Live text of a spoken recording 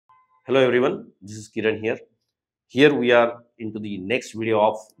Hello everyone, this is Kiran here. Here we are into the next video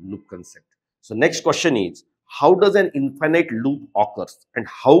of loop concept. So next question is, how does an infinite loop occurs and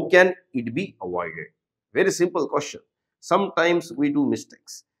how can it be avoided? Very simple question. Sometimes we do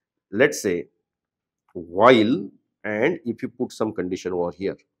mistakes. Let's say while, and if you put some condition over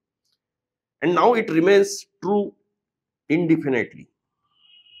here, and now it remains true indefinitely,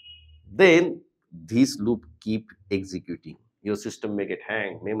 then this loop keep executing. Your system may get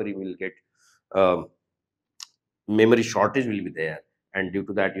hang, memory will get memory shortage will be there, and due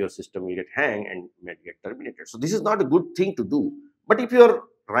to that your system will get hang and might get terminated. So this is not a good thing to do. But if you are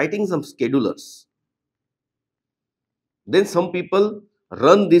writing some schedulers, then some people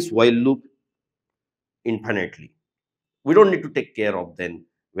run this while loop infinitely. We don't need to take care of then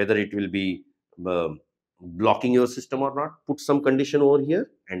whether it will be blocking your system or not. Put some condition over here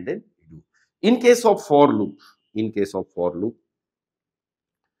and then do. In case of for loop,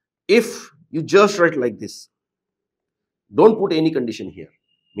 if you just write like this, don't put any condition here,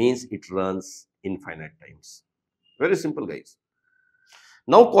 means it runs infinite times. Very simple, guys.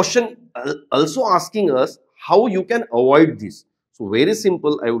 Now question also asking us how you can avoid this. So very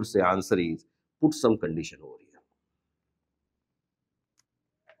simple, I would say answer is put some condition over here.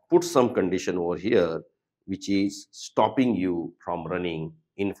 Put some condition over here which is stopping you from running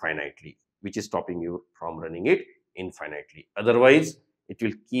infinitely, Otherwise, it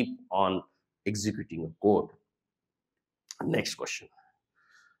will keep on executing a code. Next question.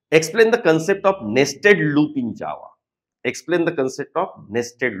 Explain the concept of nested loop in Java. Explain the concept of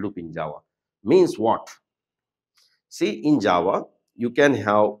nested loop in Java. Means what? See, in Java, you can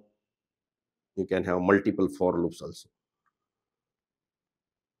have multiple for loops also.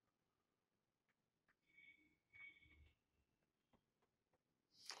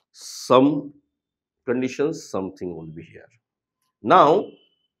 Some conditions, something will be here. Now,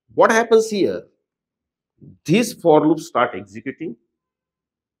 what happens here? These for loops start executing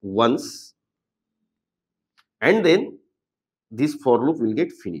once, and then this for loop will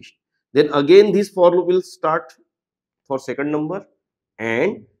get finished. Then again this for loop will start for second number,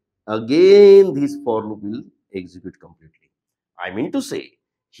 and again this for loop will execute completely. I mean to say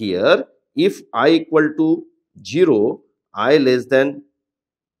here, if I equal to 0, I less than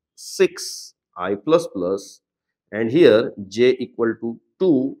 6, I plus plus, and here j equal to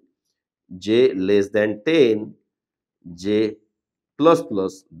 2, j less than 10, j plus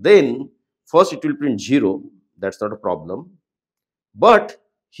plus, then first it will print 0, that's not a problem. But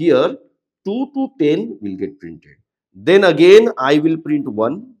here 2 to 10 will get printed. Then again I will print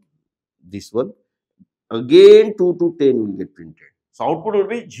 1, this one. Again 2 to 10 will get printed. So output will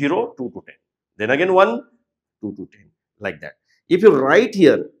be 0, 2 to 10. Then again 1, 2 to 10. Like that. If you write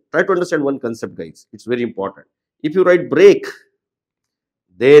here, try to understand one concept, guys. It's very important. If you write break,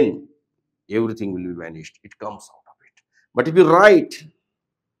 then everything will be vanished. It comes out of it. But if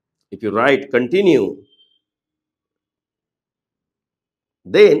you write continue,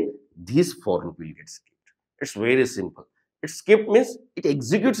 then this for loop will get skipped. It's very simple. It skipped means it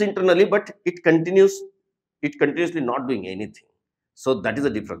executes internally, but it continuously not doing anything. So that is the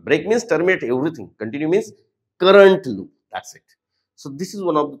difference. Break means terminate everything. Continue means current loop. That's it. So this is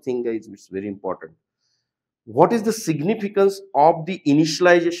one of the things, guys, which is very important. What is the significance of the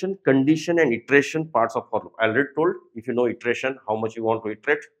initialization, condition, and iteration parts of for loop? I already told, if you know iteration, how much you want to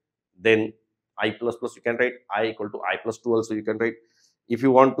iterate, then I plus plus you can write, I equal to I plus 2 also you can write. If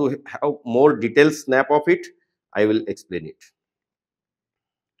you want to have more detailed snap of it, I will explain it.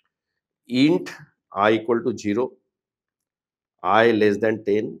 Int I equal to 0, I less than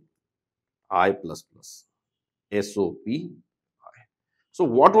 10, I plus plus, SOP I. So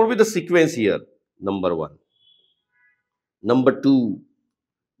what will be the sequence here? Number 1, number 2,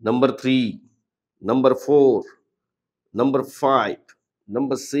 number 3, number 4, number 5,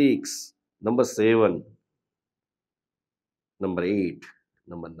 number 6, number 7, number 8,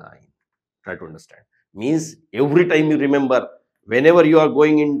 number 9. Try to understand. Means every time you remember, whenever you are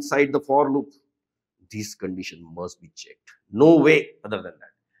going inside the for loop, this condition must be checked. No way other than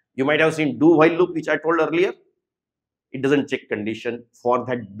that. You might have seen do while loop, which I told earlier. It doesn't check condition for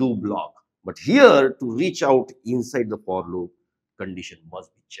that do block. But here, to reach out inside the for loop, condition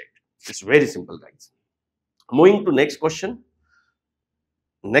must be checked. It's very simple, guys. Moving to next question.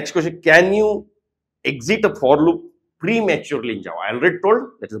 Next question, can you exit a for loop prematurely in Java? I already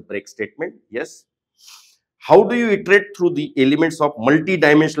told that is a break statement. Yes. How do you iterate through the elements of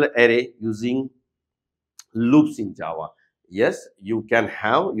multi-dimensional array using loops in Java? Yes, you can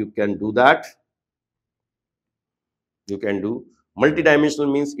do that. You can do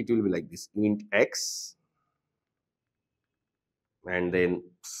multi-dimensional means it will be like this: int x, and then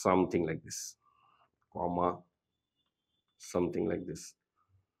something like this, comma, something like this.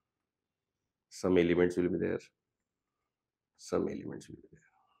 Some elements will be there, some elements will be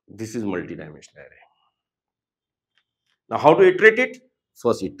there. This is multi-dimensional array. Now, how to iterate it?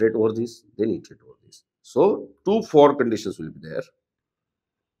 First iterate over this, then iterate over this. So, two for conditions will be there.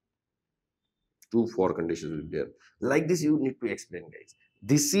 Two for conditions will be there. Like this, you need to explain, guys.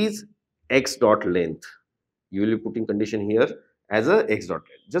 This is x dot length. You will be putting condition here as a x dot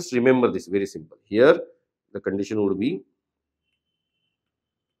length. Just remember this, very simple. Here, the condition would be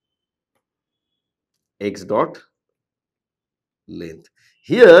x dot length.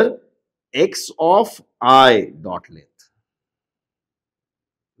 Here, x of I dot length.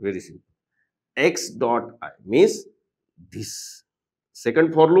 Very simple. X dot I means this.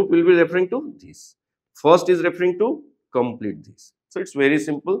 Second for loop will be referring to this. First is referring to complete this. So it's very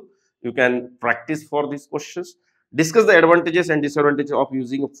simple. You can practice for these questions. Discuss the advantages and disadvantages of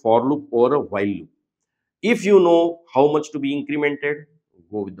using a for loop or a while loop. If you know how much to be incremented,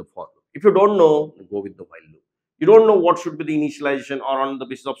 go with the for loop. If you don't know, go with the while loop. You don't know what should be the initialization, or on the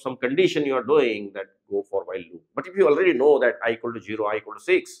basis of some condition you are doing, that go for while loop. But if you already know that I equal to 0, I equal to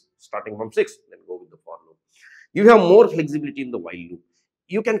 6, starting from 6, then go with the for loop. You have more flexibility in the while loop.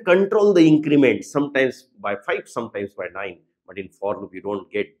 You can control the increment, sometimes by 5, sometimes by 9. But in for loop, you don't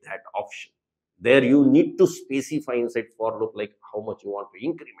get that option. There you need to specify inside for loop like how much you want to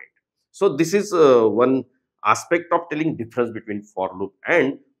increment. So this is one aspect of telling difference between for loop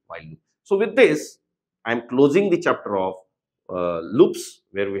and while loop. So with this, I am closing the chapter of loops,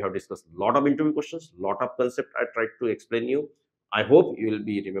 where we have discussed a lot of interview questions, lot of concept I tried to explain you. I hope you will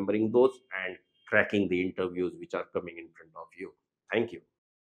be remembering those and cracking the interviews which are coming in front of you. Thank you.